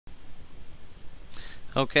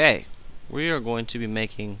Okay, we are going to be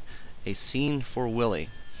making a scene for Willie.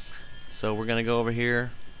 So we're going to go over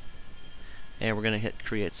here and we're going to hit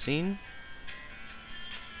create scene.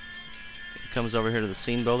 It comes over here to the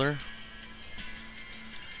scene builder.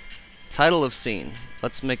 Title of scene.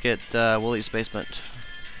 Let's make it Willie's basement.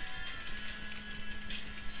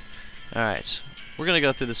 Alright, we're going to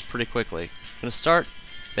go through this pretty quickly. I'm going to start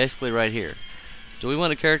basically right here. Do we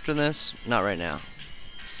want a character in this? Not right now.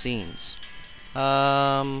 Scenes.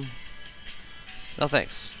 No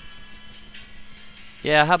thanks.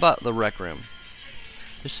 Yeah, how about the rec room?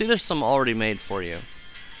 You see there's some already made for you.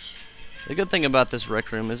 The good thing about this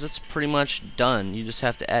rec room is it's pretty much done. You just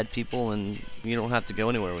have to add people and you don't have to go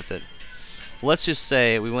anywhere with it. Let's just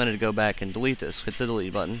say we wanted to go back and delete this. Hit the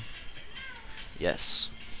delete button. Yes.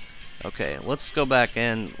 Okay, let's go back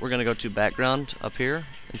and we're going to go to background up here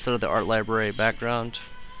instead of the art library background.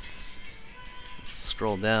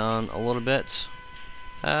 Scroll down a little bit.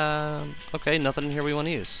 Okay, nothing in here we want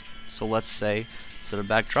to use. So let's say instead of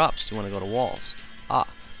backdrops, you want to go to walls.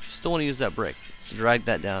 Still want to use that brick. So drag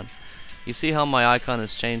that down. You see how my icon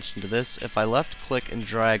has changed into this? If I left click and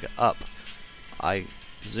drag up, I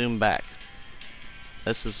zoom back.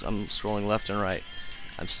 I'm scrolling left and right.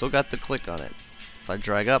 I've still got the click on it. If I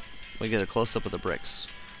drag up, we get a close-up of the bricks.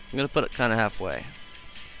 I'm going to put it kind of halfway.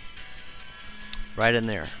 Right in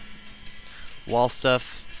there. Wall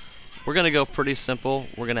stuff. We're going to go pretty simple.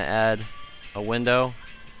 We're going to add a window.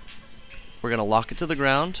 We're going to lock it to the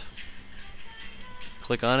ground.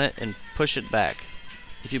 Click on it and push it back.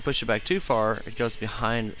 If you push it back too far, it goes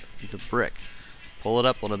behind the brick. Pull it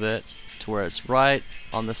up a little bit to where it's right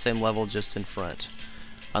on the same level just in front.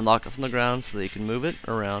 Unlock it from the ground so that you can move it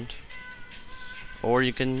around. Or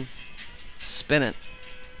you can spin it.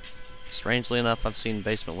 Strangely enough, I've seen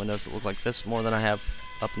basement windows that look like this more than I have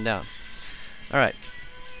up and down. Alright.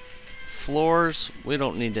 Floors, we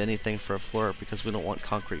don't need anything for a floor because we don't want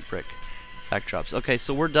concrete brick backdrops. Okay,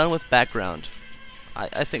 so we're done with background.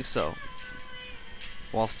 I think so.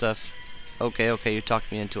 Wall stuff. Okay, you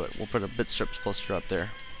talked me into it. We'll put a Bitstrips poster up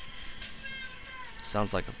there.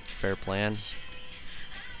 Sounds like a fair plan.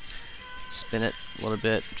 Spin it a little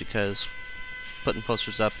bit because putting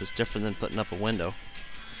posters up is different than putting up a window.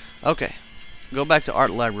 Okay, go back to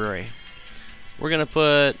art library. We're gonna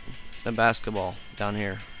put a basketball down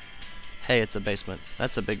here. Hey, it's a basement.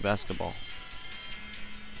 That's a big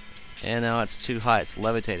and now it's too high. It's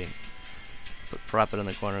levitating. Prop it in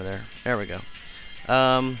the corner there. There we go.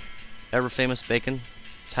 Ever famous bacon?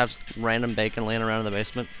 Have random bacon laying around in the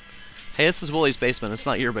basement. Hey, this is Willie's basement. It's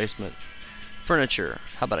not your basement. Furniture.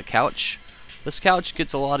 How about a couch? This couch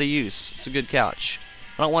gets a lot of use. It's a good couch.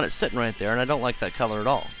 I don't want it sitting right there, and I don't like that color at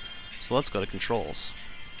all. So let's go to controls.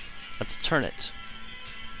 Let's turn it.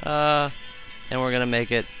 And we're gonna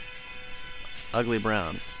make it ugly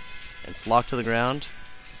brown. It's locked to the ground.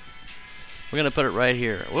 We're gonna put it right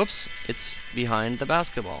here. Whoops, it's behind the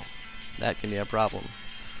basketball. That can be a problem.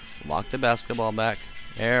 Lock the basketball back.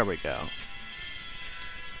 There we go.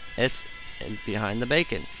 It's behind the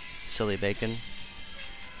bacon. Silly bacon.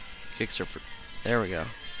 Kicks her for. There we go.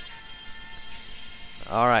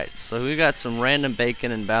 Alright, so we got some random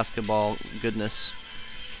bacon and basketball goodness.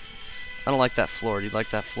 I don't like that floor. Do you like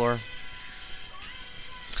that floor?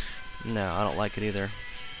 No, I don't like it either.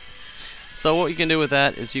 So what you can do with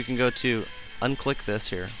that is you can go to unclick this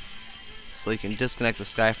here. So you can disconnect the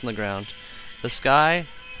sky from the ground. The sky,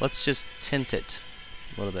 let's just tint it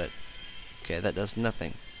a little bit. Okay, that does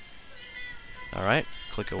nothing. Alright,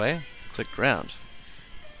 click away, click ground.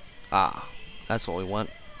 That's what we want.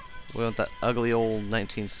 We want that ugly old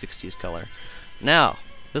 1960s color. Now,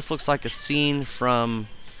 this looks like a scene from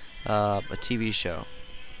a TV show.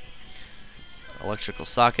 Electrical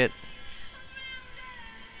socket.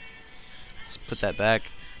 Let's put that back.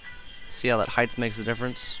 See how that height makes a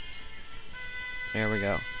difference? There we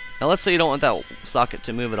go. Now let's say you don't want that socket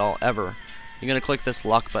to move at all, ever. You're going to click this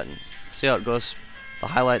lock button. See how it goes? The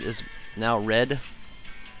highlight is now red.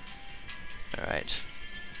 Alright.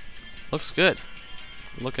 Looks good.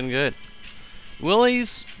 Looking good.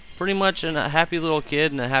 Willie's pretty much a happy little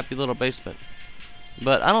kid in a happy little basement.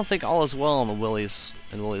 But I don't think all is well in Willie's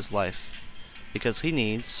life. Because he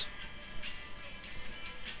needs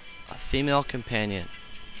a female companion.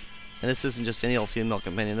 And this isn't just any old female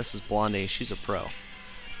companion. This is Blondie. She's a pro.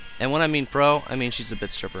 And when I mean pro, I mean she's a bit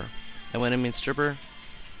stripper. And when I mean stripper,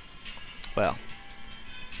 well.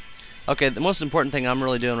 Okay, the most important thing I'm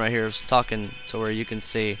really doing right here is talking to where you can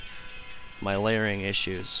see my layering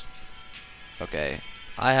issues. Okay,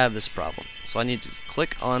 I have this problem. So I need to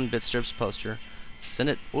click on Bitstrips poster, send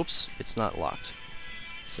it. Whoops, it's not locked.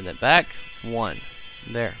 Send it back. 1.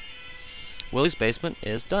 There. Willie's Basement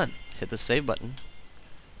is done. Hit the save button,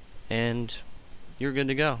 and you're good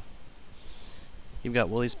to go. You've got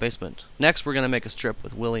Willie's Basement. Next, we're going to make a strip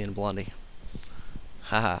with Willie and Blondie.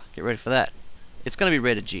 Haha, get ready for that. It's going to be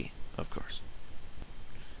rated G, of course.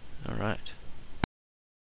 Alright.